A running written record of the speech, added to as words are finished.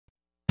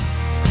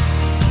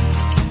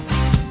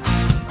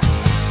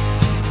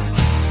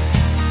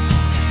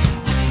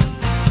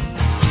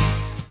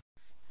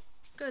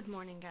Good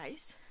morning,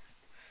 guys.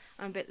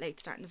 I'm a bit late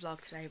starting the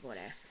vlog today, but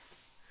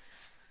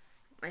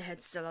my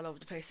head's still all over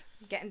the place.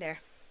 I'm getting there.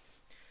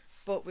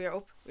 But we are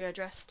up, we are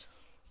dressed.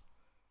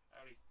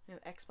 Howdy. We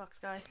have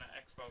Xbox guy.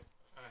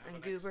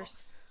 And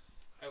goobers.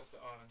 Xbox outfit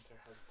on and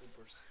Sarah has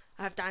goobers.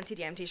 I have Dan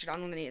TDM t-shirt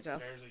on underneath as well.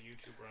 Sarah's a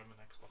YouTuber, I'm an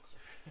Xboxer.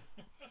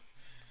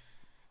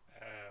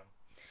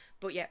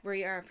 But yeah,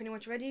 we are pretty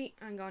much ready.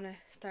 I'm gonna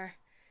start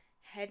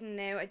heading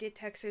now. I did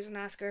text Susan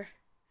and ask her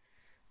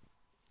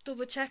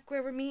double check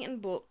where we're meeting,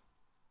 but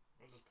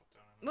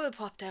we'll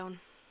pop down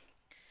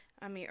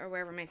and meet her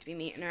where we're meant to be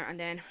meeting her and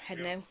then head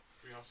now.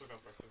 We also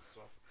got breakfast as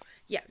well.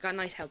 Yeah, got a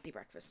nice healthy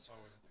breakfast. So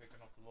we're picking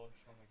up lunch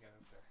when we get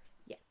out there.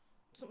 Yeah,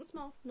 something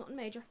small, nothing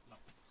major.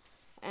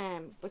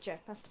 No. But yeah,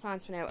 that's the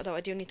plans for now, although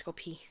I do need to go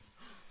pee.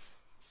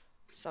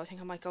 So I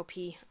think I might go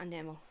pee and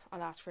then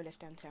I'll ask for a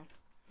lift downtown.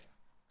 Yeah.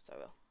 So I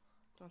will.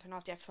 Don't turn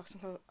off the Xbox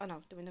and go. Oh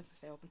no, the window can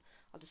stay open.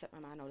 I'll just let my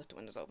man know that the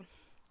window's open.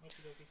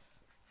 Okey-dokey.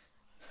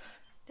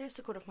 There's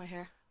the cut of my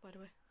hair, by the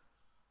way.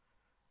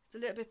 It's a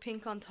little bit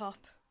pink on top,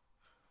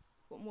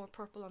 but more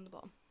purple on the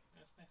bottom.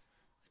 That's nice.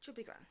 It should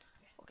be grand.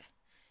 Yeah. Okay,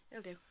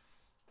 it'll do.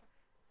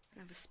 And I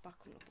have a spot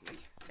coming up on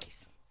my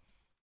face.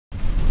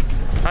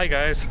 Hi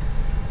guys.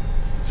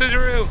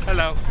 Suzyroo,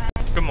 hello. Hi.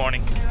 Good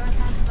morning.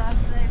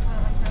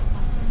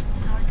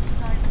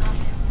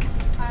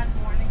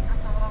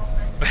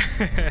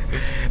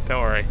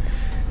 Don't worry.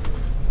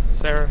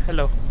 Sarah,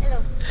 hello.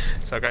 Hello.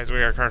 So guys,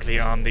 we are currently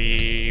on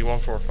the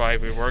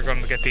 145. We were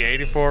going to get the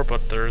 84,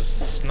 but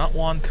there's not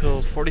one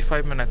till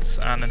 45 minutes.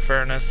 And in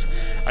fairness,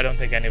 I don't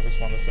think any of us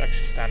want to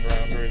actually stand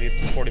around really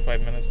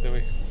 45 minutes, do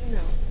we?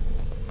 No.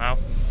 No?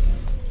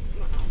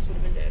 My ass would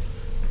have been dead.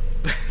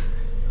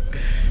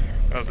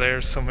 Well,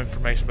 there's some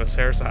information about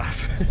Sarah's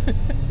ass.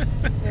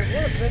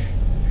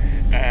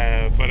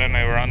 Yeah, But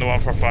anyway, we're on the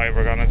 145.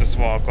 We're gonna just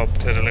walk up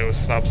to the Lewis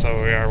stop. So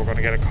we're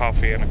gonna get a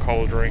coffee and a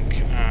cold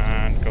drink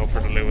and go for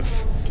the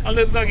Lewis. Oh,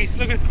 little doggies!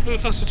 Look at little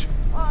sausage.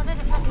 Oh,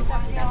 little puppy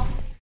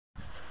sausage.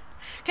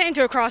 Came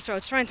to a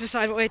crossroads, trying to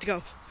decide what way to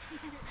go.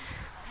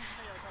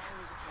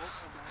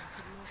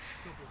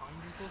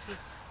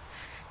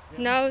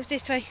 No, it's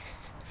this way.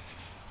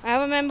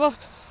 I remember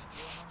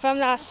from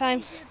last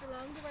time.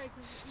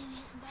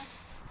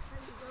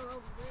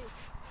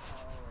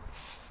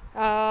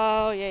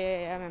 Oh,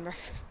 yeah, I remember.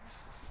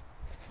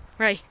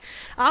 Right,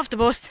 off the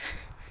bus,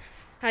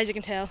 as you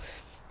can tell.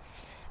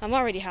 I'm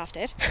already half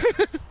dead.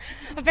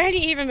 I've barely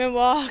even been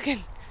walking.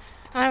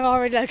 I'm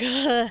already like,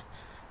 ugh.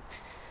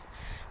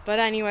 But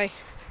anyway,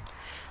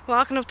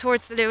 walking up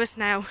towards the Lewis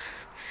now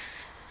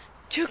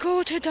to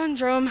go to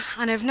Dundrum,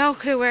 and I've no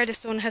clue where the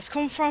sun has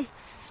come from,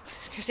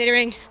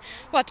 considering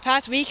what the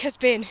past week has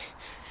been.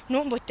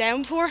 Nothing but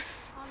downpour.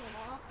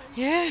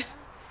 Yeah,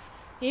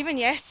 even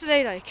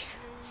yesterday, like.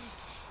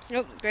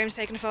 Nope, Graeme's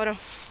taking a photo.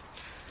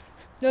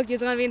 Look, you're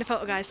going to be in the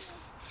photo, guys.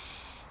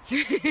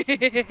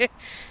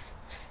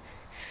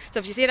 So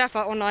if you see that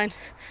photo online,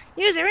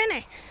 yous are in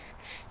it.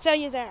 So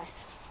yous are.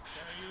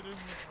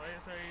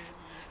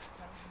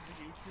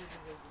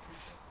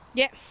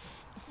 Yeah.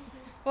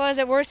 What is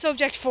it? We're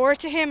subject 4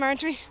 to him,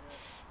 aren't we?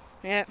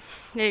 Yeah.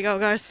 There you go,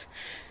 guys.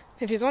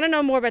 If you want to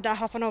know more about that,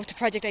 hop on over to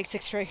Project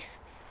 863.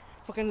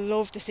 Fucking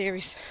love the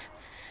series.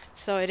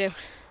 So I do.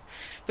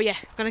 But yeah,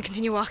 I'm going to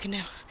continue walking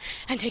now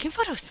and taking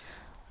photos.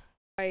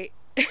 Right.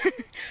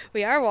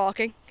 We are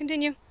walking.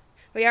 Continue.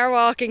 We are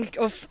walking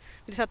up.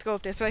 We just have to go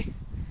up this way.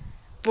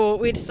 But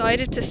we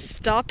decided to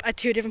stop at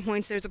 2 different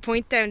points. There's a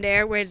point down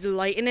there where the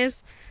lighting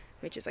is,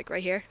 which is like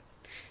right here.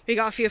 We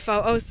got a few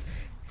photos.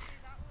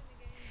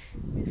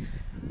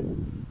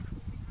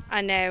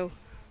 And now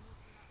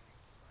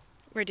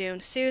we're doing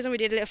Susan. We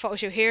did a little photo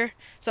shoot here.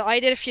 So I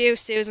did a few,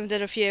 Susan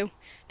did a few.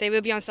 They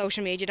will be on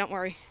social media, don't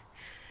worry.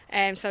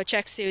 So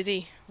check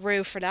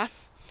Suzyroo for that.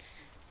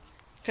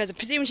 Because I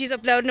presume she's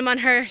uploading them on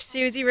her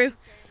Suzyroo.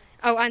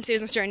 Oh, and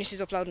Susan's Journey,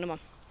 she's uploading them on.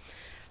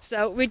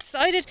 So we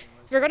decided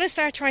we're going to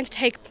start trying to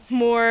take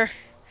more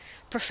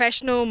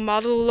professional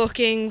model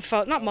looking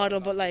not model,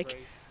 but like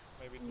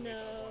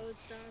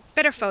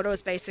better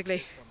photos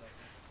basically.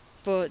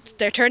 But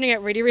they're turning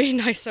out really, really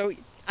nice. So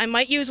I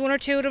might use 1 or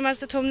 2 of them as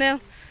the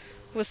thumbnail.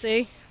 We'll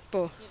see.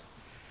 But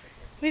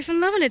we've been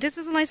loving it. This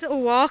is a nice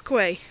little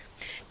walkway.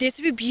 This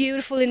would be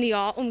beautiful in the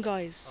autumn,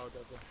 guys.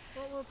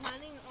 What we're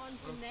planning on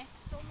for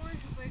next summer,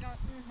 we're going,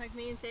 like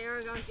me and Sarah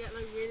are going to get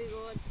like really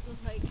good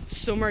like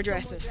summer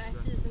dresses. And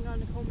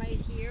going to come out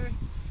here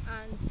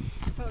and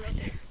photos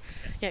here.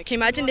 Yeah, can you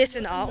imagine this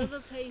in the autumn?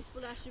 Another place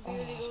will actually be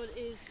really good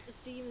is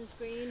Stephen's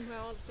Green, where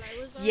all the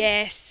flowers are.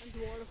 Yes.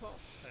 And the waterfall.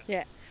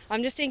 Yeah.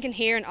 I'm just thinking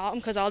here in autumn,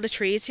 because all the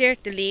trees here,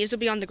 the leaves will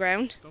be on the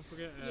ground. Don't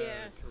forget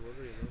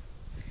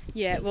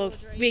Yeah, well,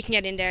 we can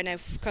get in there now,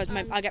 because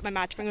I'll get my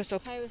mat to bring us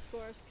up. Power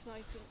scores,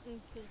 because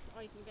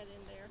I can get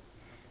in there.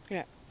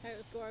 Yeah.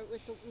 Power score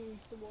with the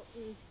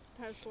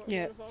power score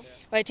waterfall.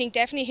 Well, I think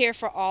definitely here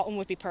for autumn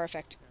would be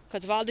perfect.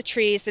 Because of all the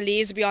trees, the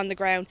leaves will be on the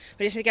ground.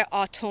 We just need to get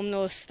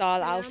autumnal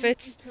style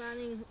outfits.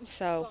 Planning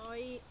so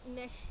by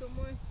next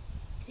summer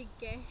to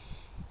get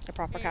A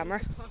proper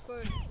camera. a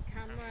proper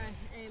camera.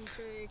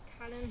 The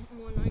Canon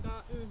one I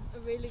got, a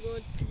really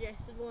good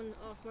suggested one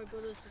of my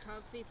brother's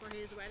photography for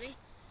his wedding.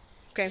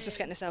 Graham's just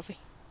getting a selfie.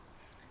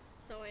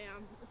 So I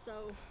am.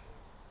 So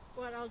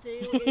what I'll do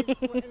is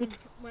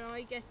when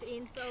I get the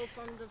info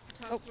from the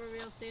photographer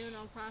real soon,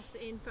 I'll pass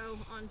the info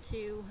on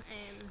to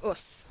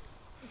Us.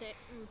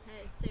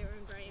 Sarah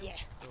and Graeme. Yeah.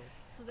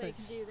 So they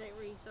can do their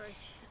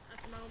research. At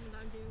the moment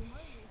I'm doing my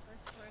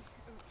research for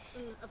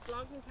a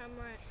vlogging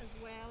camera as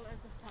well as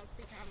a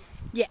photography camera.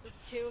 Yeah. The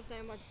two of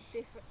them are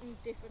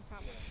different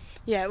cameras.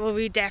 Yeah, well,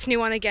 we definitely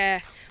want to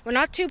get... We're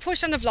not too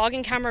pushed on the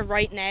vlogging camera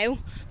right now,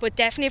 but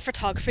definitely a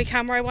photography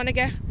camera I want to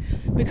get.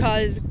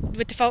 Because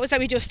with the photos that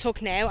we just took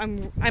now,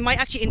 I might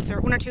actually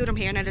insert one or two of them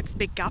here now that it's a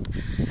big gap.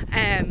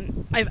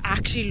 I've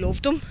actually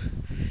loved them.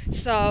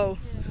 So...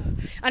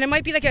 And it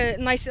might be like a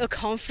nice little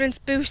confidence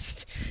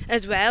boost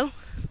as well.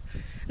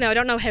 Now, I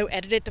don't know how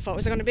edited the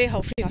photos are going to be.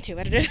 Hopefully not too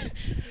edited.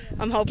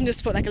 I'm hoping just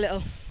to put like a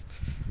little,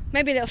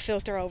 maybe a little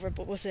filter over it,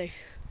 but we'll see.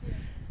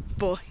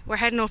 But we're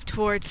heading up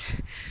towards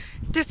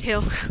this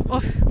hill.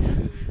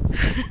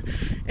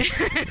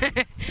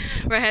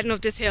 We're heading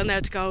up this hill now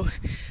to go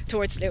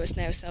towards Lewis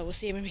now, so we'll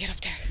see when we get up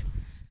there.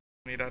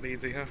 Ain't that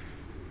easy, huh?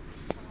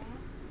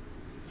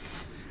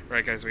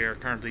 Right guys, we are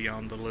currently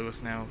on the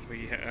Lewis now.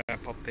 We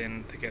popped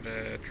in to get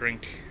a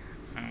drink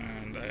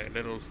and a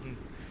little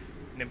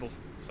nibble,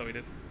 so we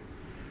did.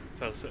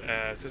 So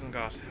Susan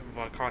got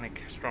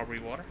volcanic strawberry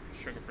water,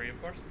 sugar free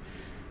of course,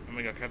 and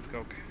we got Cat's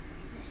Coke,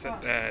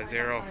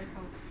 zero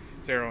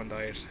and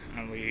diet,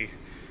 and we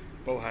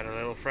both had a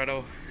little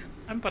Freddo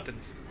and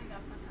buttons.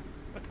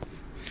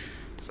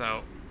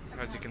 So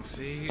as you can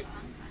see,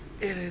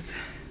 it is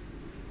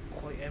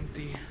quite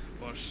empty,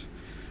 but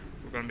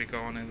we're going to be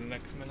going in the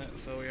next minute,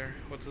 so we're,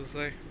 what does it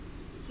say? It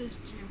says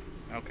gym.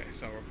 Okay,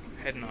 so we're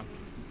heading on.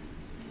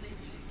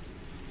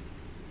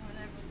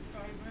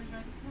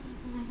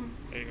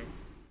 There you go.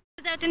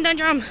 It's out in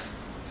Dundrum.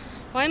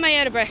 Why am I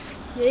out of breath?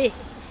 Yeah.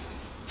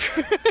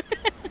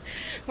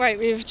 Right,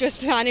 we're just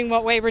planning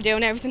what way we're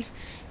doing everything.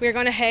 We're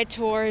going to head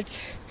towards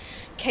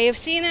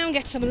KFC now and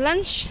get some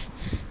lunch,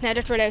 now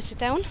that we're allowed to sit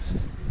down. We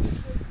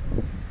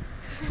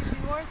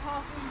were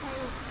talking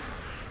about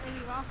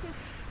Eddie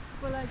Rockets,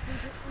 but like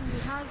we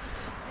had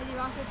Eddie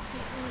Rockets.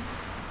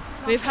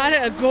 We've had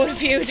it a good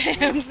few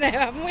times now,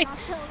 haven't we? Not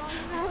so long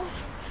ago.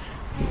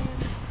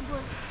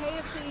 But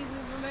KFC, we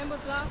remember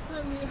last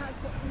time we had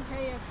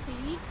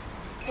KFC.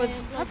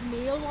 Was like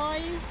meal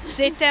wise.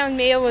 sit down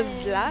meal was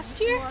last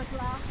year? It was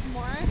last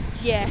March.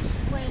 Yeah.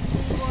 When we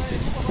were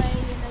away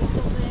in like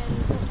Dublin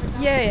and stuff like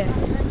that. Yeah. So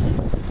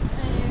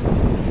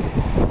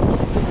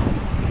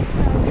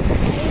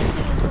KFC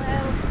as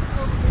well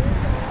over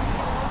here, so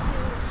we'll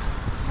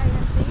to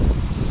KFC.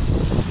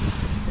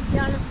 To be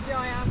honest with you,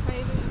 I am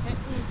craving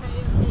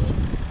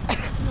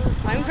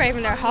KFC. I'm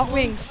craving their hot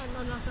wings.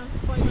 I'm not going to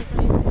find my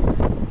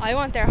favourite. I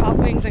want their hot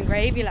wings and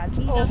gravy, lads.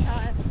 Oh.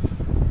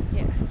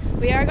 Yeah.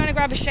 We are going to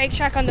grab a Shake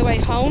Shack on the way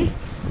home,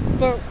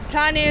 but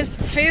plan is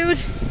food,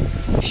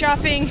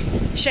 shopping,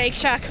 Shake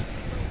Shack,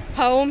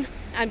 home,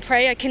 and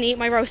pray I can eat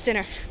my roast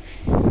dinner.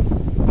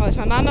 Or else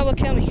my mama will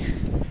kill me,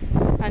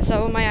 and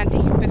so will my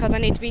auntie, because I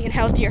need to be eating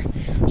healthier.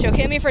 She'll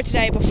kill me for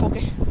today, but fuck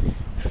it.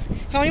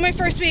 It's only my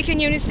first week in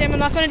Unisim. I'm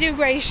not going to do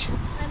great.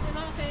 And they're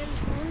not saying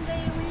one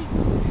day a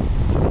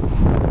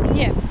week.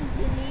 Yeah.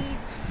 You need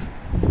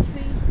a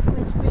treat,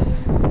 which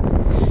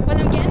means. Well,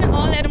 I'm getting it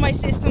all out of my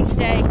system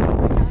today.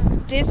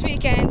 This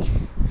weekend,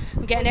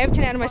 I'm getting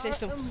everything out of my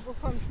system.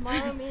 From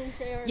tomorrow, me and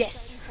Sarah.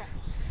 Yes.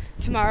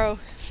 Fresh. Tomorrow,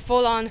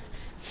 full on,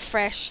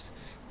 fresh,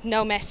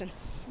 no messing,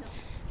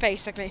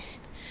 basically.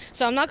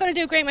 So I'm not going to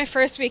do great my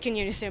first week in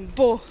Unisim,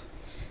 but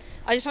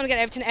I just want to get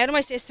everything out of my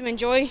system,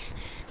 enjoy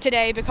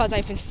today because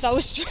I've been so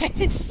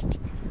stressed.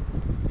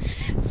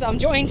 So I'm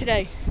enjoying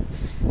today.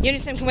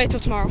 Unisim can wait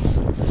till tomorrow.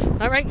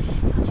 Alright?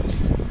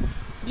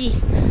 Yeah.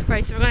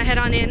 Right, so we're going to head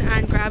on in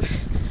and grab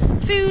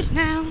food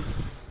now.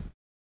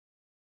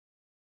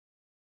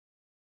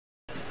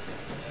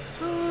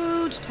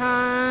 Food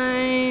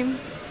time.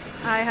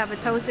 I have a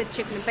toasted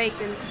chicken and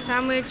bacon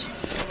sandwich.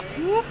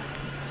 Whoop.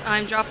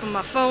 I'm dropping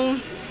my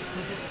phone.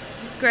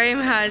 Graeme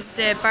has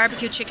the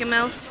barbecue chicken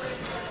melt.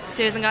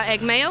 Susan got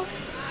egg mayo.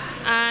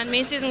 And me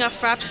and Susan got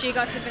fraps. She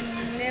got the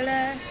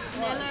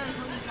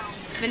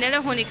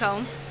vanilla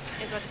honeycomb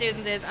is what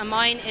Susan's is. And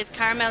mine is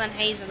caramel and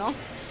hazelnut.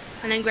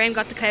 And then Graeme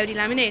got the cloudy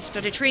lemonade.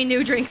 They're the 3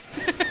 new drinks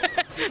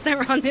that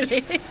were on the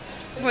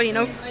list. What do you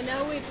know? I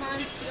know we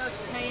planned to go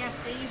to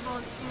KFC,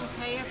 but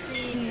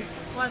KFC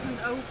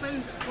wasn't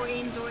open for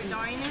indoor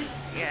dining.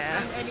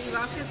 Yeah. And Eddie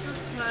Rockets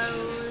was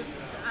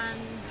closed, and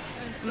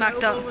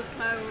McDonald's was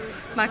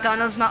closed.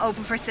 McDonald's not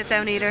open for sit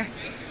down either.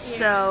 Yeah.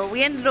 So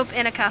we ended up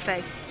in a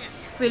cafe.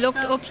 We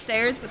looked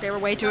upstairs, but they were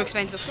way too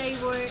expensive. They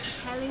were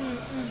telling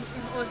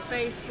us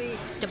basically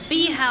to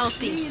be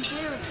healthy.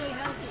 Stay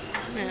healthy.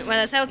 Yeah, well,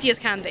 as healthy as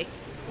can be.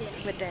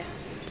 Yeah. With the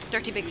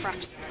dirty big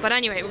fraps. But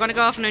anyway, we're going to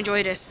go off and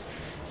enjoy this.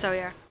 So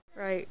yeah.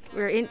 Right,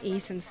 we're in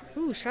Eason's.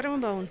 Ooh, Shadow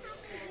and Bone.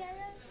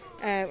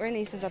 We're in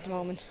Eason's at the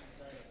moment.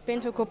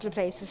 been to a couple of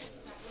places.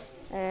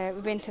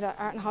 We've been to the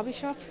art and hobby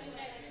shop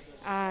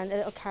and a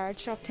little card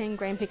shop thing.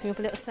 Graeme picked me up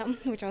a little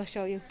something, which I'll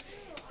show you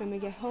when we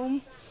get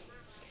home.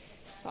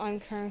 But I'm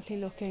currently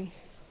looking.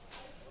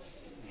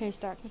 Here's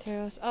dark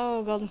materials.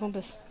 Oh, golden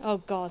compass. Oh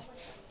God,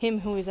 him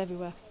who is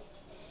everywhere.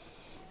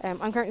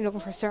 I'm currently looking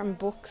for certain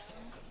books.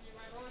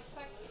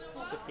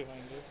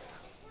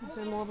 Is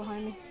there more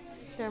behind me?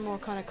 There are more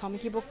kind of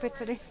comic-y book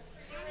bits, are they?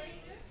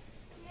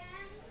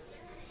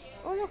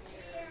 Oh look,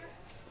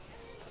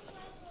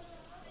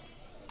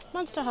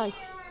 Monster High.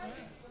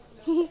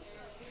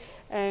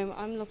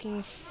 I'm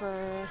looking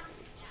for.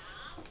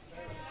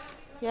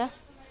 Yeah.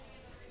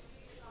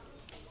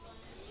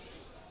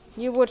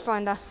 You would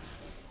find that.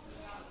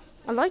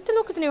 I like the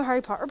look of the new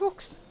Harry Potter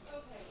books.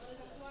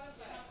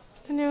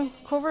 The new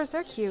covers,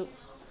 they're cute.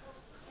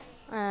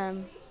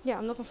 Yeah,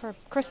 I'm looking for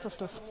crystal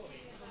stuff.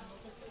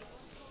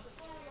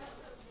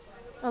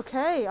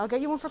 Okay, I'll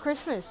get you one for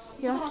Christmas.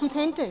 You don't keep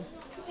hinting.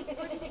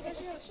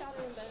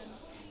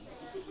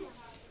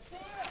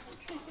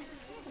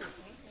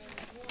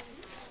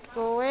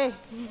 Go away.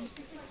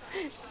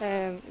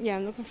 Yeah,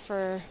 I'm looking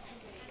for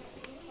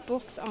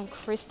books on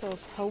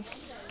crystals,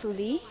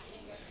 hopefully.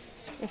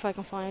 If I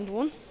can find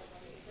one.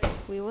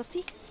 We will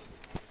see.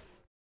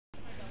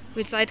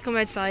 We decided to come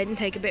outside and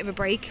take a bit of a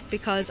break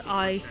because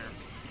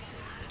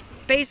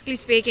basically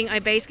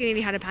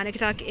nearly had a panic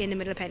attack in the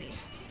middle of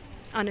Penny's.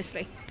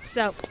 Honestly.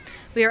 So,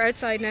 we are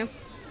outside now.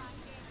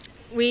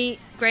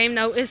 Graeme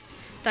noticed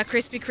that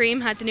Krispy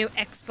Kreme had the new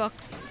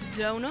Xbox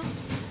donut.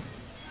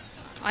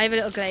 I have a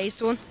little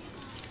glazed one.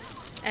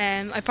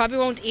 I probably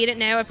won't eat it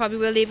now. I probably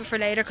will leave it for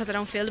later because I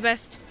don't feel the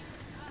best.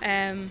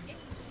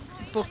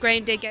 But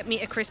Graeme did get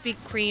me a Krispy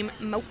Kreme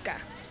mocha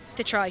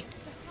to try.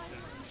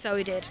 So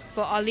he did.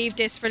 But I'll leave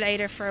this for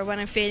later for when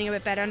I'm feeling a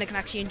bit better and I can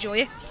actually enjoy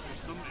it.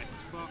 Some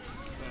Xbox.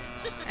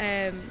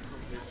 I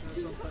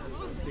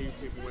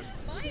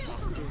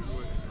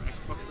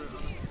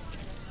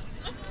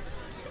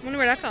wonder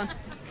where that's on.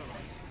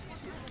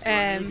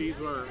 These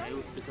were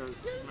out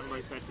because remember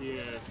I said to you,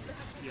 yeah,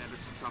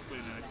 there's chocolate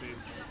in it.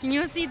 Can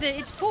you see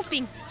it's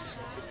pooping?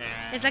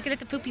 It's like a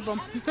little poopy bum.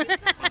 Yeah,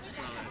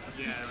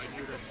 I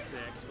knew that the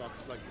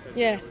Xbox, like you said,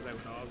 yeah. was out in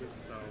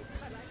August, so I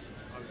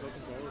was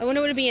looking forward. I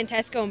wonder would it be in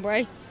Tesco and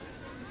Bray?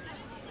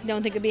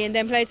 Don't think it'd be in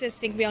them places.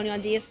 Think it'd be only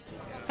on these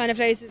kind of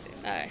places.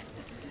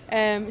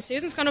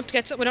 Susan's gone up to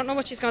get something. We don't know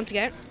what she's gone to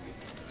get. I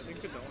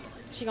think a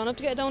donut. She gone up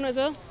to get a donut as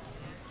well?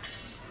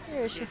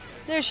 There she.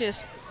 There she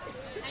is.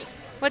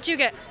 What do you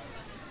get? I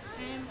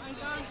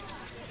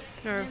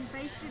got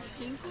basically the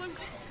pink one.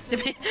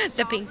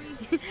 The pink.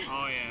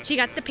 Oh yeah. She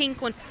got the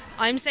pink one.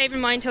 I'm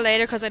saving mine till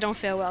later because I don't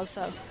feel well,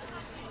 so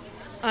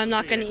I'm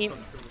not going to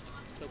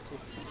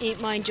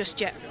eat mine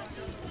just yet.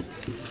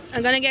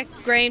 I'm going to get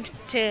Graeme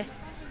to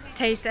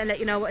taste it and let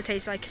you know what it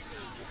tastes like.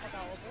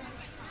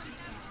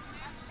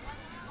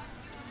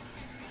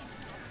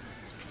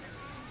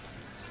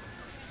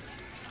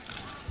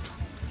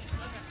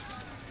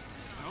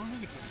 I don't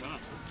think it's that.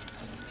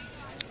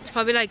 It's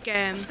probably like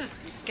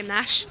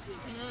ganache.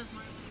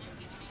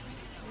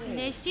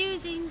 There's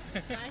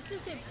Susan's.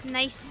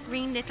 Nice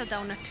green little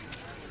donut.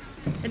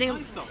 I think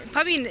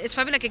it's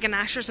probably like a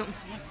ganache or something.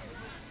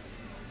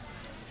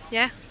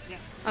 Yeah? Yeah.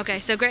 Okay,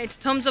 so great. It's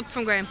thumbs up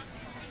from Graeme.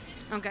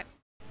 Okay.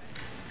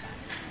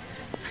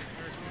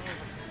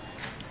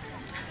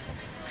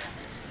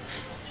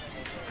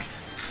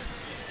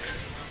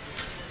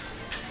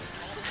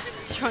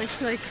 Trying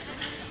to like.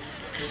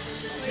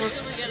 Wait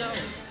till we get home.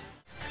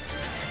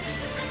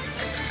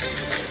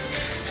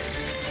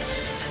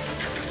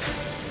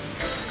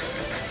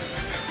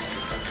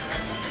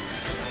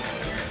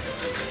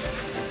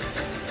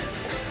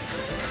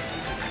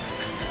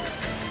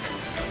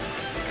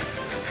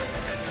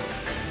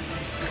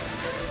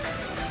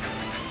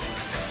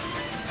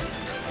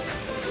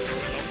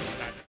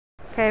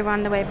 Okay, we're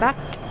on the way back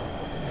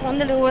from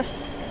the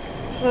Lewis.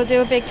 We'll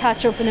do a big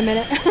catch up in a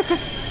minute.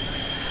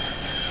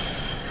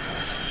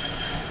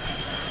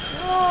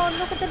 Oh,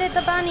 look at the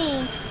little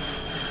bunny.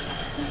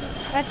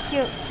 That's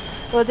cute.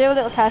 We'll do a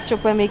little catch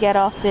up when we get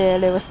off the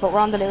Lewis, but we're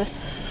on the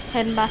Lewis,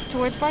 heading back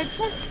towards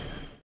Bardstown.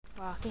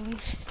 Walking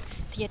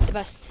to get the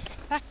bus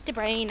back to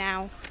Bray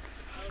now.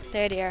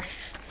 There they are.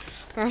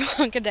 We're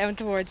walking down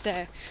towards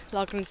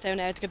Loughlinstown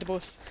now to get the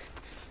bus.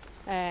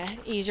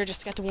 Easier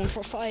just to get the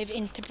 145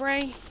 into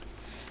Bray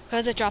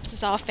because it drops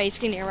us off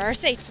basically near our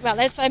estates. Well,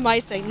 outside my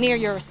estate, near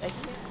your estate.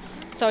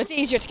 So it's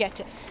easier to get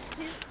to. 2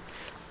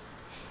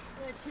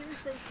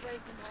 states away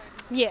from home.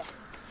 Yeah.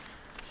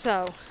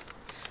 So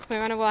we're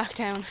going to walk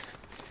down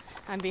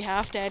and be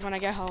half dead when I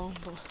get home.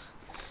 But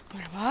I'm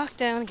going to walk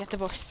down and get the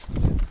bus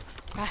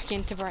back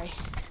into Bray.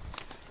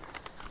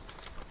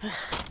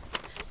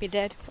 Be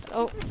dead.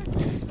 Oh.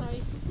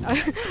 Sorry.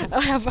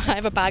 I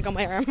have a bag on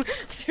my arm.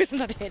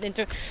 Susan's had to hit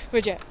into it.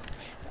 Would you?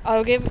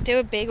 I'll do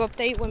a big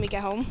update when we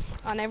get home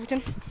on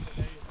everything.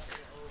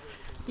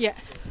 Yeah.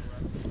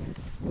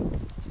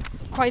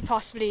 Quite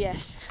possibly,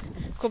 yes.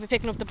 Could be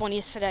picking up the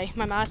bunnies today.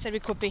 My ma said we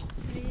could be.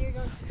 You're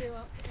going to do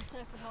a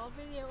separate haul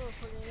video or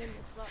put it in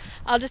the vlog?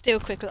 I'll just do a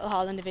quick little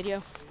haul in the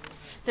video.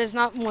 There's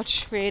not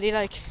much really,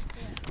 like,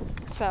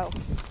 so,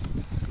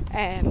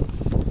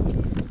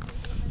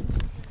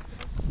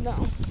 no.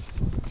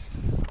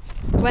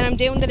 When I'm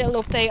doing the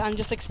little update, I'm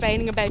just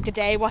explaining about the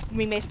day, what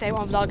we missed out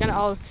on vlogging,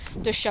 I'll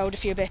just show a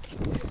few bits.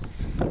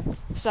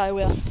 So I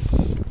will.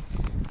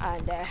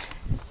 And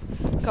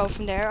go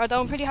from there.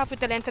 Although I'm pretty happy with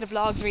the length of the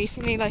vlogs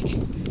recently, like,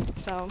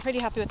 so I'm pretty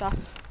happy with that.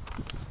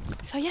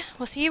 So yeah,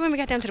 we'll see you when we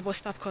get down to the bus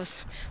stop,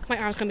 because my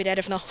arm's going to be dead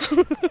if not.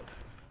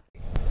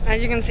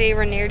 As you can see,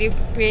 we're nearly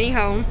really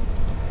home.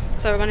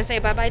 So we're going to say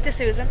bye-bye to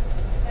Susan.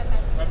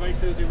 Bye-bye,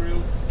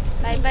 Suzyroo.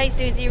 Bye-bye,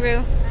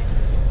 Suzyroo.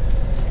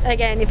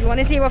 Again, if you want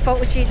to see what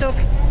photo she took,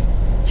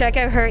 check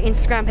out her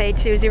Instagram page,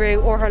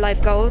 Suzyroo, or her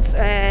life goals,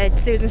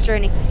 Susan's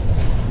Journey.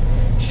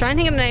 I was trying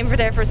to think of the name for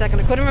there for a second,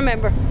 I couldn't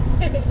remember.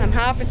 I'm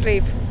half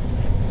asleep.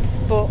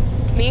 But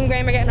me and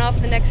Graeme are getting off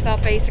the next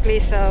stop basically,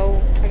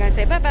 so we're going to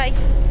say bye-bye.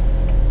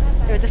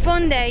 It was a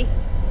fun day.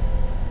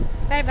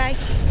 Bye-bye.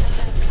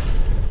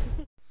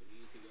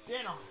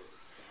 Dinner.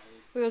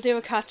 We'll do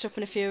a catch up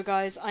in a few,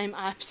 guys. I'm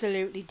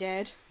absolutely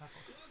dead.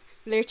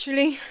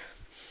 Literally,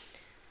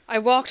 I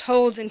walked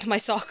holes into my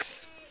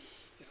socks,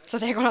 so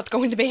they're going to have to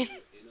go in the bin.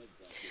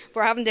 But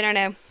we're having dinner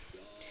now.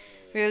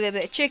 We have a little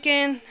bit of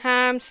chicken,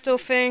 ham,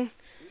 stuffing,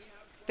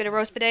 bit of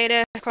roast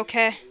potato,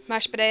 croquette,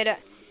 mashed potato,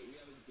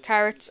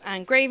 carrots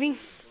and gravy.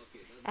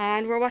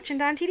 And we're watching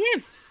Dan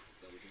TDM.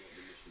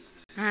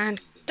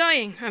 And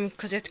dying,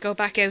 because I have to go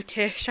back out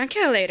to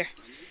Shankill later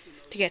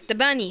to get the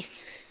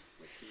bunnies.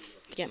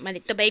 To get my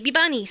little baby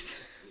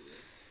bunnies.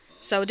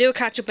 So we'll do a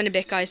catch up in a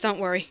bit, guys, don't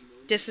worry.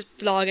 This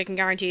vlog, I can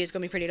guarantee you, is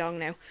going to be pretty long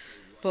now.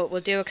 But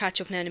we'll do a catch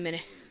up now in a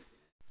minute.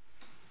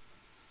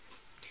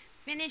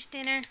 Finished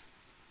dinner.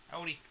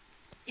 Howdy.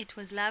 It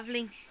was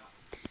lovely.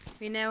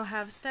 We now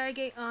have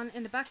Stargate on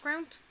in the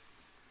background.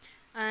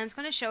 And it's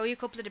going to show you a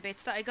couple of the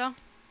bits that I got.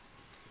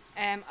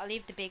 I'll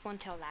leave the big one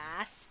till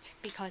last,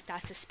 because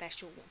that's a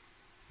special one.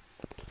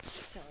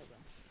 So I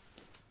will.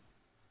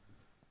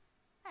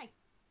 Hey.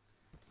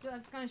 I'm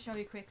just going to show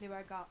you quickly what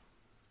I got.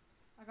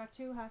 I got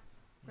 2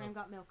 hats. Graeme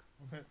got milk.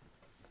 Okay.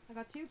 I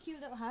got 2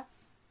 cute little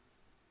hats.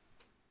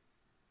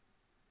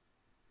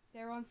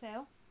 They're on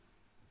sale.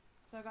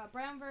 So I got a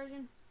brown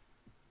version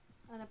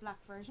and a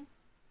black version.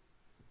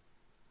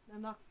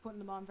 I'm not putting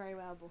them on very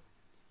well, but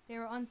they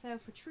were on sale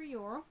for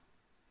 €3.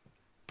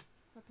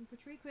 Got them for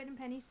 3 quid and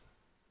pennies.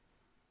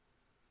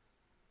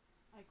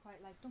 I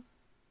quite like them.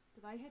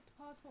 Did I hit the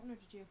pause button or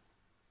did you?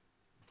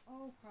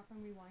 Oh crap,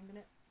 I'm rewinding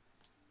it.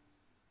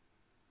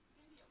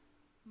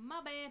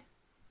 My bad.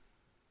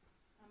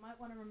 I might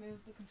want to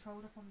remove the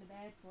controller from the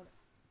bed, but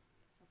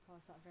I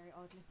paused that very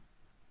oddly.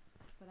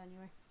 But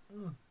anyway.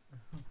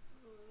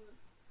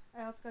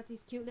 I also got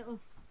these cute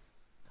little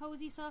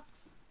cozy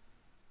socks.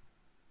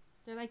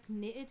 They're like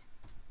knitted.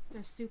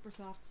 They're super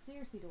soft.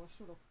 Seriously though,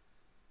 shut up.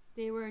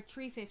 They were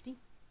 $3.50.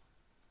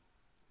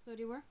 So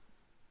they were.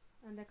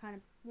 And they're kind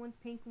of, one's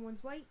pink and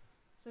one's white.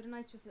 So they're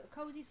nice, just little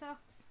cozy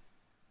socks.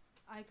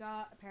 I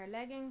got a pair of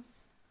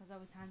leggings, because I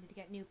was handy to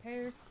get new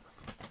pairs.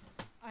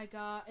 I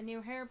got a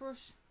new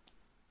hairbrush.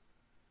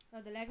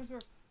 Oh, the leggings were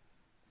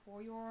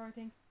 €4, I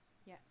think.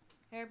 Yeah.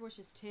 Hairbrush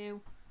is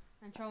 2.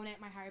 I'm throwing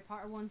out my Harry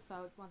Potter one, so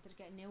I wanted to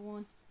get a new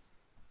one.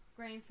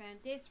 Graeme found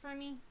this for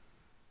me.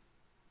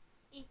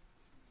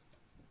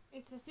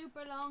 It's a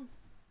super long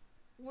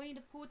Winnie the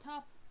Pooh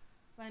top.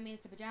 Well, I mean,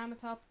 it's a pajama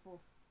top, but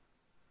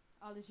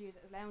I'll just use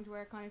it as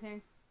loungewear kind of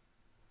thing.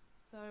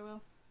 So I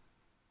will.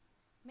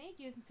 Made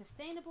using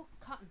sustainable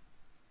cotton.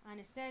 And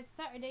it says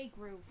Saturday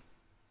Groove,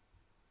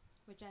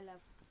 which I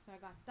love. So I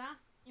got that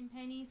in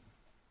pennies.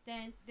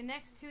 Then the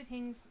next 2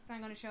 things that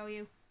I'm going to show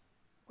you.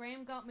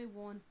 Graeme got me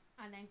one,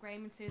 and then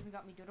Graeme and Susan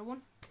got me the other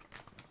one.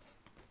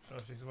 So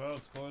she's well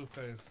spoiled,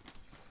 please.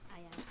 I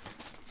am.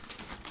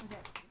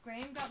 Okay,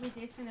 Graeme got me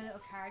this in a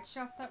little card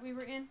shop that we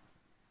were in.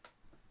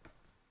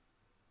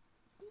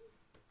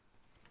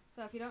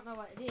 So if you don't know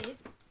what it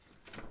is,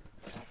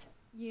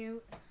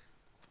 you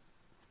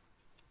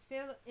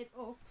fill it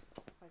up.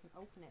 If I can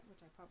open it, which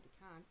I probably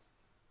can't.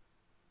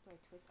 Do I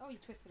twist? Oh, you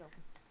twist it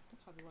open.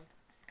 That's probably why.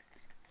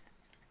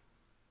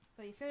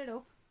 So you fill it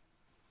up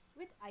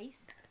with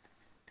ice.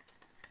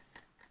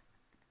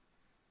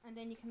 And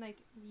then you can like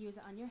use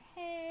it on your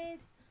head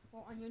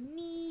or on your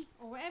knee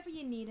or wherever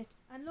you need it.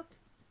 And look,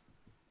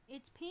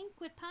 it's pink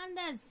with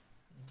pandas.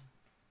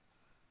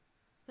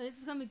 So this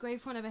is going to be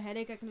great for when I have a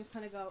headache. I can just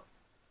kind of go,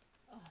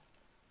 oh.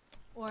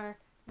 Or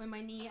when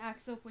my knee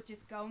acts up, which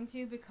it's going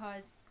to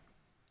because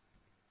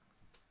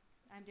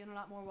I'm doing a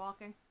lot more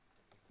walking.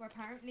 Where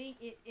apparently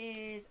it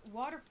is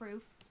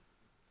waterproof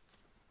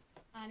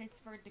and it's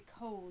for the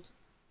cold.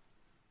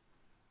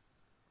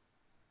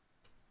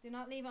 Do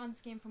not leave it on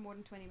skin for more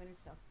than 20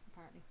 minutes though,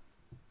 apparently.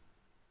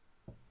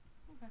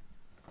 Okay.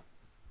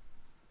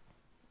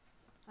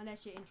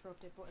 Unless you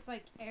interrupt it, but it's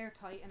like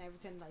airtight and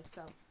everything like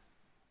so.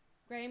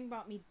 Graeme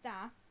brought me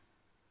that.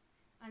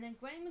 And then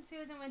Graeme and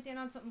Susan went in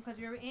on something because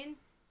we were in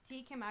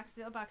TK Maxx,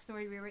 little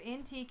backstory, we were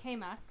in TK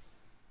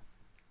Maxx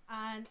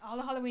and all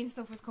the Halloween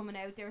stuff was coming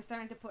out. They were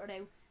starting to put it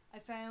out I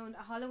found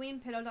a Halloween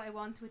pillow that I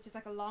want, which is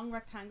like a long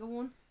rectangle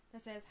one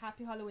that says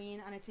Happy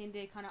Halloween, and it's in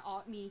the kind of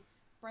autumny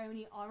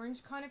browny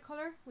orange kind of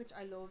colour, which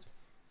I loved.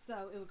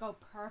 So it would go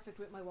perfect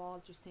with my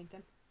wall, just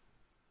thinking.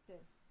 The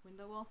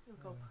window wall, it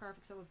would go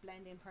perfect, so it would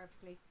blend in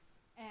perfectly.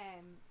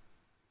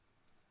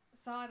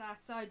 Saw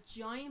a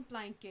giant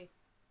blanket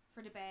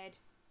for the bed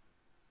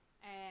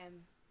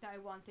that I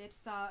wanted.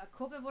 Saw a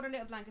couple of other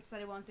little blankets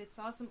that I wanted.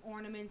 Saw some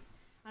ornaments,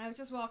 and I was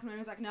just walking around.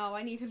 I was like, no,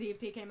 I need to leave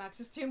TK Maxx.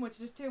 There's too much.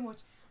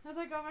 I was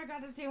like, oh my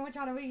god, there's too much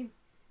Halloween.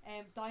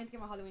 Dying to get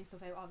my Halloween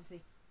stuff out,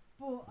 obviously.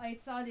 But I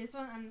saw this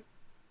one, and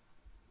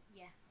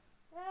yeah,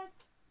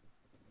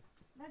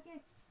 look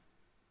it.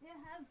 It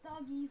has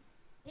doggies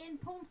in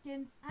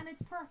pumpkins, and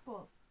it's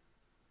purple.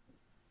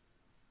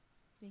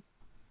 See,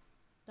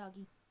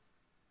 doggies.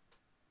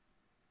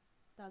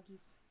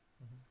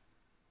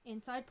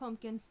 Inside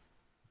pumpkins,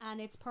 and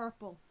it's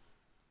purple.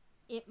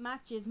 It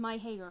matches my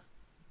hair.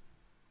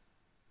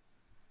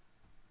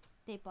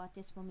 They bought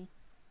this for me,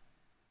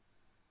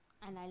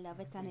 and I love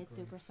it, and it's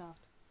super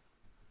soft.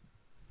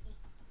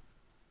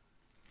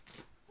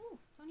 Oh,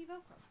 it's only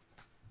Velcro.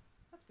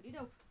 That's pretty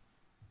dope,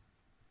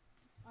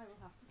 I will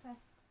have to say.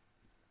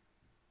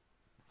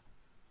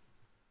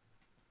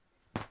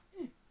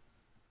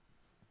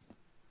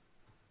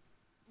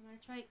 I'm gonna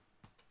try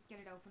get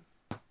it open.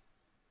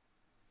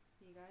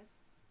 You guys.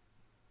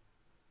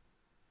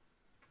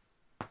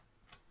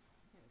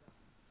 There we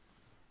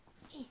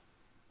go.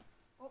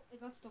 Oh, it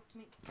got stuck to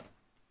me.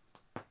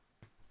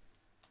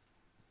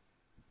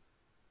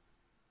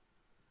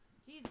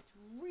 Jeez, it's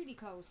really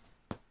closed.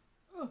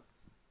 Ugh.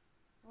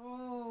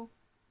 Oh.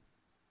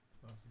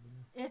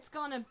 It's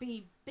gonna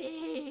be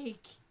big.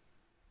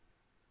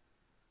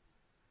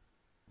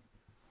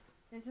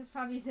 This is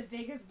probably the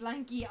biggest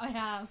blankie I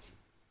have.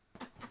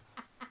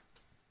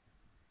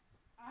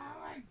 Oh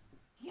my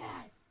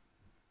god.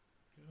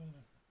 Get in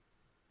there.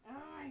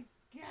 Oh my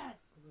god.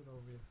 Put it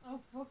over you. Oh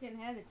fucking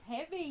hell, it's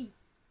heavy.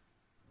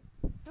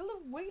 Feel the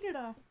weight of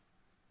that.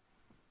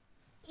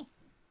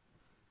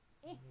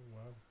 Oh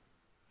wow.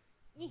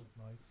 That's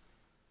nice.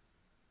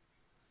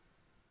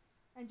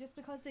 And just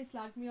because they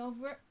slagged me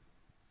over it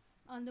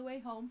on the way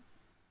home,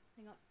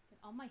 hang on, get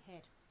on my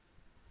head.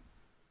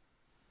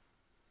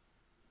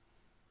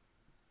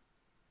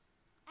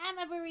 I'm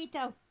a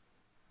burrito.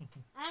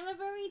 I'm a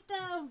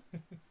burrito.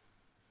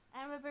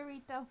 I'm a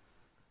burrito.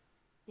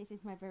 This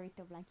is my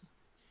burrito blankie.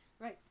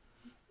 Right.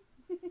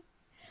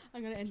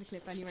 I'm going to end the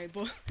clip anyway,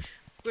 but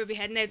we'll be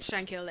heading out to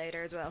Shankill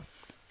later as well.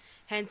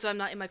 Hence I'm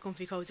not in my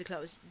comfy cozy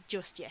clothes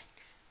just yet.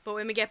 But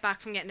when we get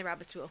back from getting the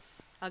rabbit's wool,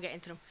 I'll get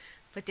into them.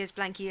 But this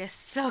blankie is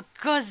so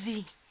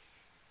cozy.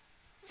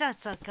 So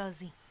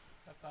cozy.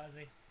 So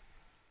cozy.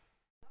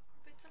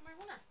 Bits on my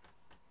runner.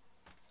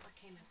 That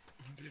came in.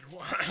 It's either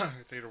one.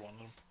 It's either one of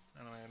them.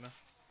 Anyway, no.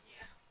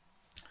 Yeah.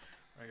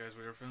 Right guys,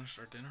 we are finished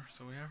our dinner,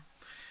 so we are.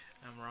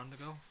 And we're on the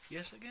go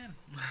yet again.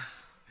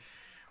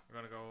 We're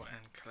gonna go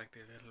and collect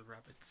the little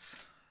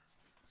rabbits.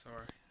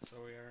 Sorry, so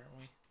we are, aren't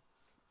we?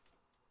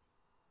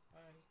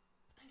 Bye.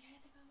 Okay, I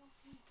think I will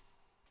see.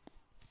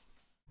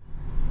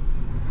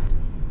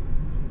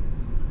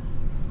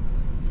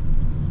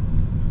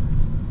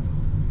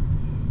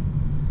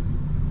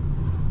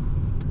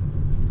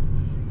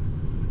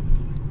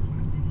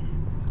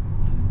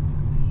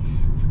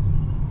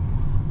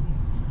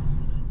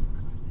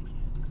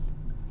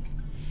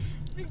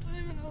 We're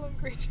climbing all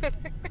over each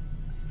other.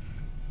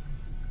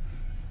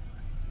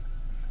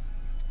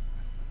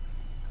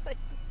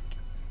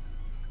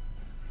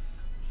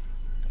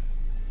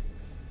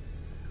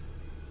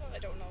 I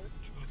don't know.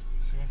 She wants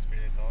to be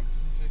a dog,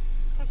 doesn't she?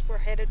 That's poor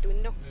head out the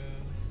window. Yeah.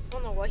 I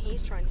don't know what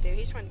he's trying to do.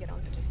 He's trying to get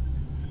onto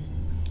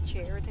the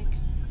chair, I think.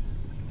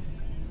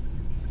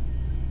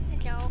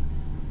 Hello.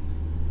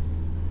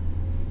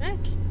 Look.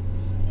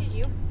 There's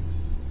you.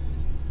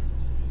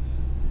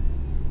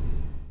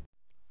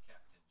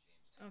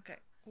 Okay.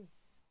 Ooh.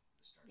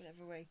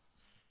 Whatever way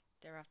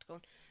they're after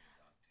going.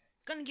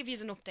 Gonna give you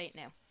an update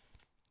now.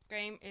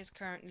 Graeme is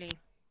currently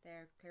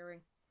there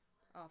clearing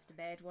off the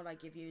bed while I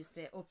give you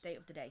the update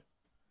of the day.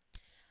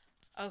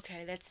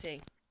 Okay, let's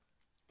see.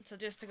 So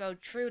just to go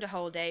through the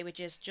whole day, which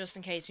is just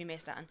in case we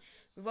missed that.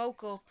 We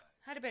woke up,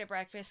 had a bit of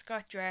breakfast,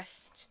 got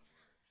dressed.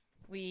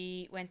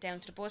 We went down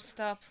to the bus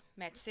stop,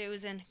 met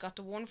Susan, got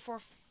the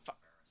 145.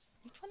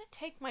 You're trying to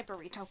take my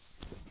burrito.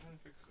 I'm trying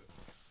to fix it.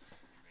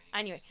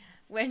 Anyway,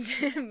 went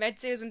met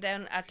Susan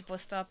down at the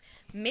bus stop,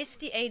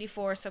 missed the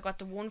 84, so got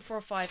the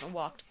 145 and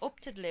walked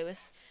up to the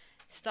Lewis.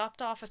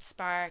 Stopped off at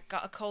Spar,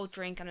 got a cold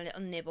drink and a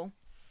little nibble.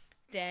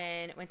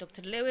 Then went up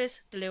to the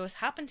Lewis. The Lewis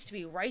happened to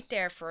be right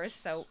there for us,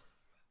 so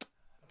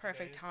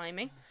perfect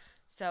timing.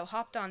 So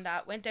hopped on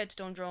that, went out to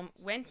Dundrum,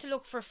 went to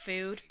look for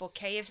food, but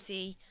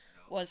KFC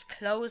was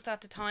closed at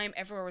the time.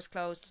 Everywhere was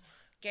closed.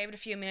 Gave it a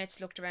few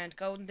minutes, looked around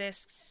Golden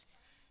Discs.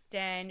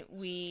 Then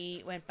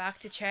we went back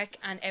to check,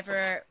 and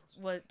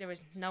there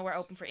was nowhere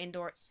open for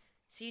indoor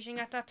seating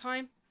at that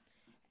time.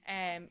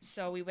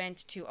 So we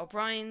went to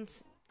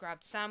O'Brien's,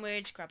 grabbed a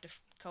sandwich, grabbed a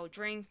cold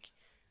drink.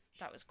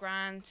 That was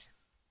grand.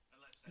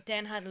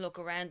 Then had a look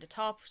around the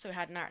top. So we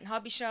had an art and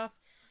hobby shop.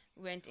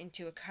 We went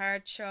into a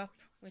card shop,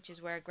 which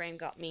is where Graeme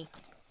got me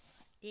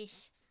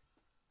this.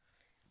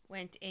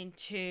 Went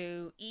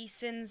into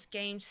Eason's,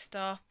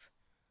 GameStop.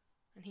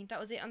 I think that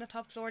was it on the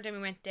top floor. Then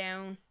we went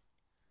down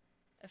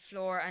a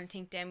floor, and I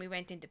think then we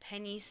went into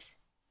Penny's.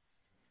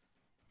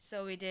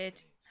 So we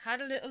did.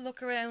 Had a little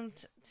look around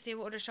to see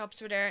what other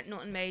shops were there.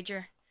 Nothing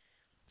major.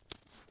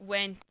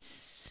 Went.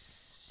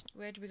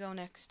 Where did we go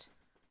next?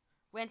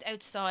 Went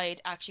outside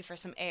actually for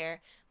some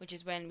air, which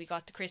is when we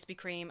got the Krispy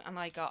Kreme and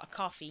I got a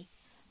coffee.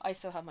 I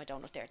still have my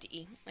donut there to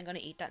eat. I'm going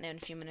to eat that now in a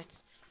few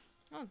minutes.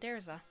 Oh,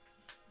 there's that.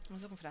 I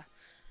was looking for that.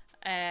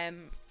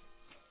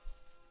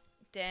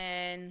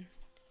 Then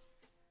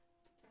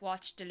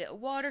watched the little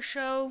water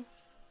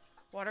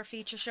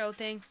feature show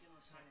thing.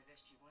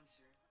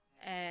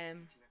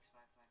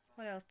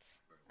 What else?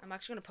 I'm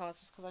actually going to pause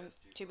this because I'm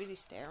too busy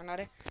staring at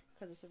it,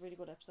 because it's a really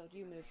good episode.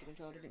 You moved the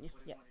controller, didn't you?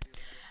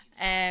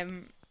 Yeah.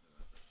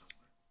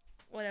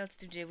 What else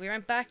did we do? We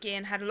went back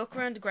in, had a look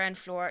around the ground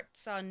floor,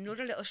 saw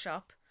another little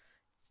shop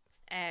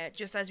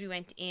just as we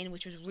went in,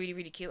 which was really,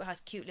 really cute. It has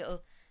cute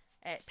little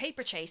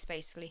paper chase,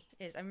 basically.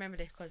 I remember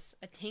it because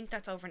I think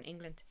that's over in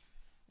England.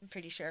 I'm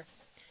pretty sure.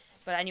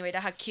 But anyway,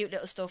 that had cute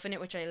little stuff in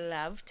it, which I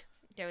loved.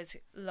 There was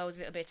loads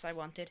of little bits I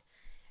wanted.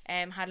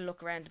 Had a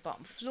look around the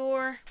bottom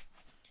floor.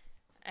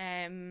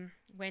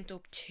 Went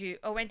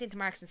into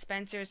Marks and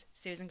Spencer's.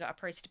 Susan got a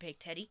Percy the Pig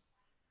teddy.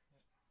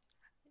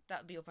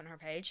 That'll be up on her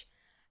page.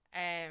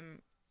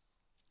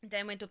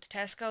 Then went up to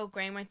Tesco.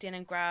 Graeme went in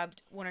and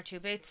grabbed 1 or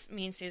 2 bits.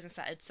 Me and Susan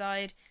sat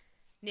outside.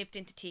 Nipped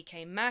into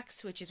TK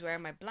Maxx, which is where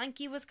my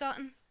blankie was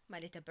gotten. My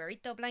little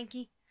burrito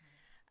blankie.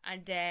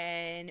 And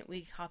then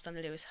we hopped on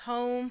the Lewis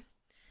home.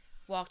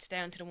 Walked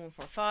down to the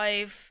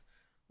 145.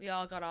 We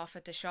all got off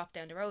at the shop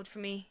down the road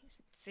from me.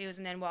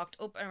 Susan then walked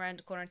up and around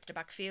the corner to the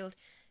back field,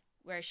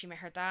 where she met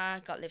her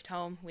dad, got lift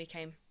home. We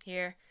came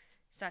here,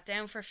 sat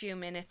down for a few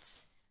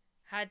minutes,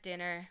 had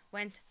dinner,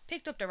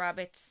 picked up the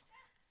rabbits,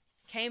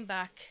 came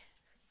back,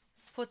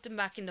 put them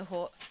back in the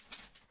hut,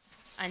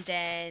 and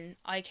then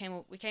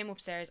we came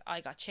upstairs,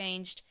 I got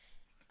changed,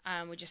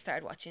 and we just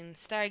started watching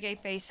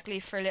Stargate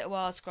basically for a little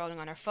while, scrolling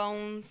on our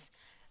phones.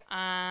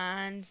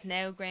 And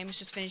now Graeme is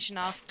just finishing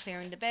off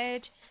clearing the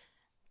bed,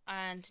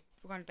 and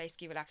we're going to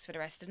basically relax for the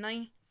rest of the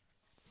night.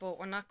 But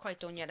we're not quite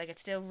done yet, like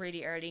it's still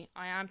really early.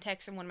 I am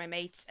texting one of my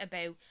mates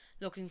about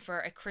looking for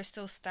a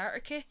crystal starter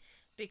kit,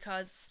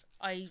 because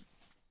I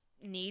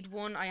need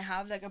one. I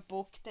have like a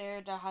book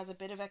there that has a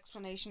bit of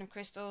explanation of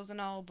crystals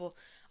and all, but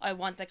I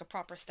want like a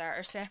proper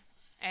starter set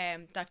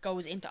that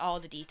goes into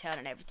all the detail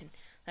and everything,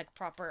 like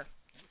proper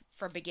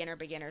for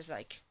beginners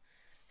like.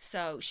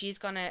 So she's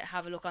gonna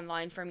have a look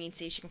online for me and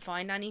see if she can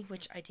find any,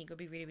 which I think would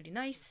be really, really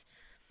nice.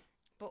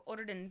 But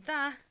other than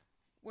that,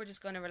 we're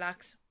just gonna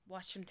relax,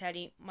 watch some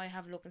telly. Might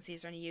have a look and see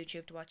if there's any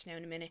YouTube to watch now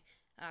in a minute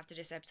after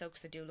this episode,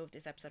 because I do love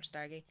this episode of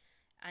Stargate.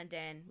 And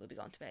then we'll be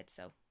going to bed,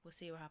 so we'll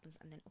see what happens,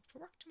 and then up for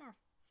work tomorrow.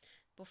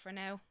 But for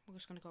now, we're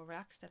just gonna go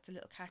relax. That's a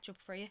little catch up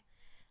for you.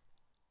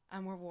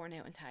 And we're worn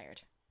out and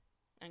tired.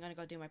 I'm gonna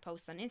go do my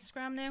posts on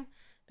Instagram now,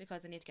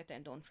 because I need to get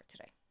them done for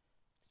today.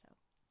 So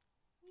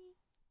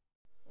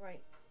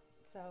right.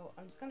 So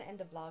I'm just going to end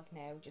the vlog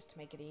now just to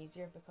make it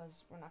easier,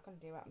 because we're not going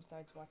to do it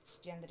besides watch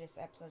the end of this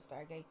episode of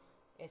Stargate.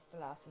 It's the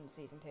last in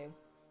season 2,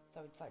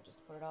 so we decided just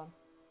to put it on.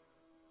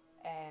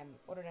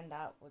 Other than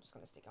that, we're just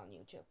going to stick on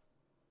YouTube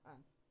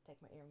and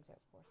take my earrings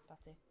out, of course.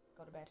 That's it.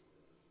 Go to bed.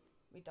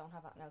 We don't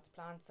have anything else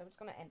planned, so we're just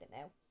going to end it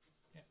now.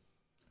 Yeah.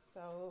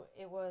 So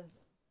it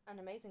was an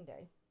amazing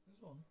day. It was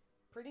fun.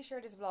 Pretty sure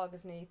this vlog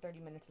is nearly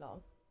 30 minutes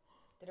long.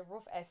 Did a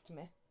rough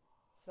estimate,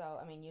 so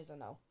I mean, you don't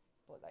know,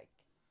 but like,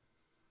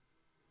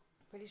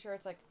 pretty sure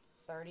it's like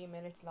 30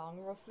 minutes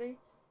long roughly.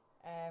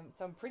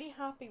 So I'm pretty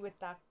happy with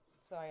that.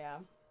 So I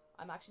am.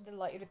 I'm actually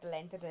delighted with the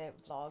length of the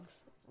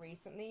vlogs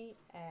recently.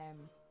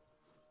 I'm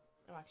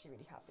actually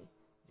really happy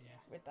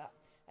with that.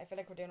 I feel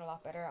like we're doing a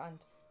lot better, and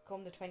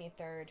come the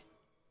 23rd,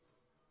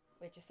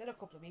 which is still a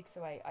couple of weeks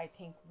away, I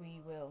think we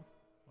will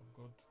have a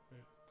good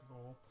bit to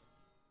go up.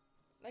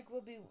 Like,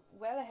 we'll be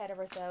well ahead of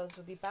ourselves.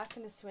 We'll be back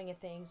in the swing of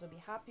things. We'll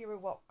be happier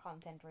with what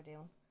content we're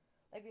doing.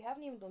 Like, we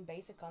haven't even done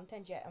basic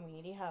content yet, and we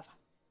nearly have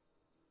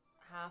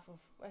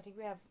I think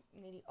we have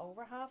nearly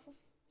over half of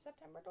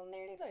September done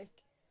nearly. Like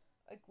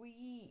I've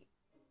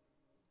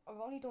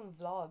only done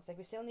vlogs. Like,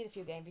 we still need a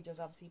few game videos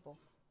obviously, but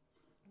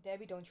they'll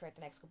be done throughout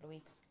the next couple of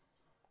weeks.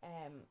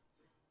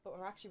 But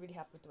we're actually really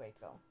happy with the way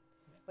it's going.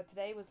 But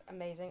today was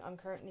amazing. I'm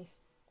currently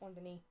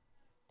underneath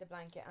the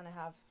blanket and I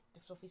have the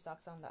fluffy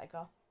socks on that I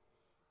got.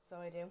 So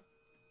I do.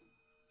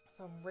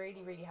 So I'm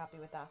really, really happy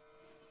with that.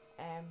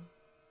 Yeah,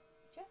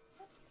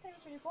 today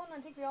was really fun. I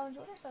think we all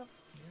enjoyed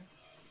ourselves.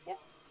 Yeah.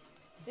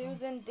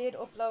 Susan did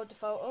upload the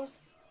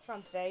photos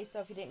from today, so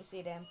if you didn't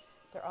see them,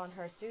 they're on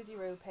her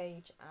Suzyroo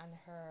page and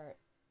her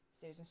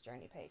Susan's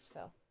Journey page,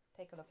 so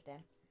take a look at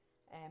them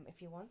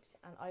if you want.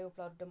 And I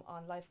uploaded them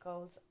on Life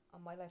Goals,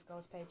 on my Life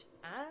Goals page,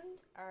 and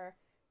our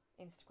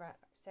Instagram,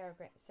 Sarah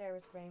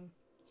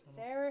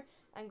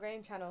and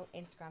Graeme channel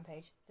Instagram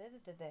page. I'm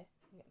getting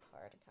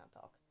tired, I can't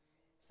talk.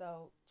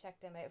 So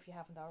check them out if you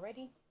haven't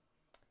already.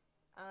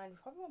 And we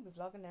probably won't be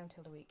vlogging now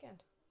until the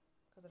weekend,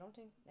 because I don't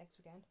think next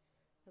weekend,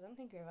 because I don't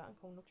think we have anything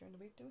coming up during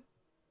the week, do we?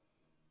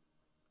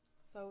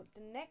 So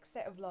the next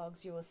set of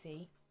vlogs you will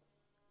see,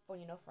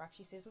 funny enough, are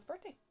actually Susan's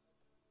birthday.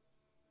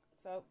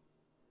 So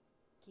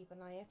keep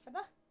an eye out for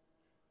that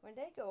when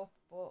they go up.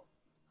 But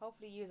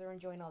hopefully you are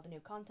enjoying all the new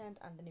content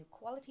and the new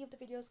quality of the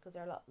videos, because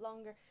they're a lot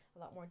longer, a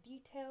lot more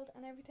detailed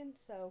and everything.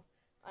 So,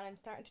 and I'm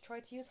starting to try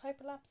to use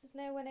hyperlapses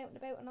now when out and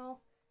about and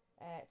all.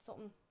 It's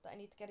something that I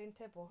need to get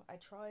into, but I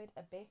tried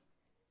a bit.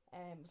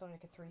 It was only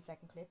like a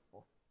 3-second clip,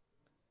 but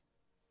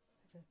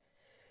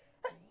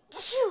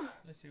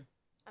Bless you.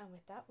 and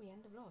with that we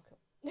end the vlog.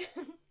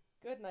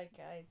 Good night,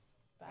 guys.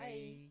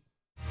 Bye.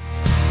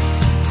 Bye.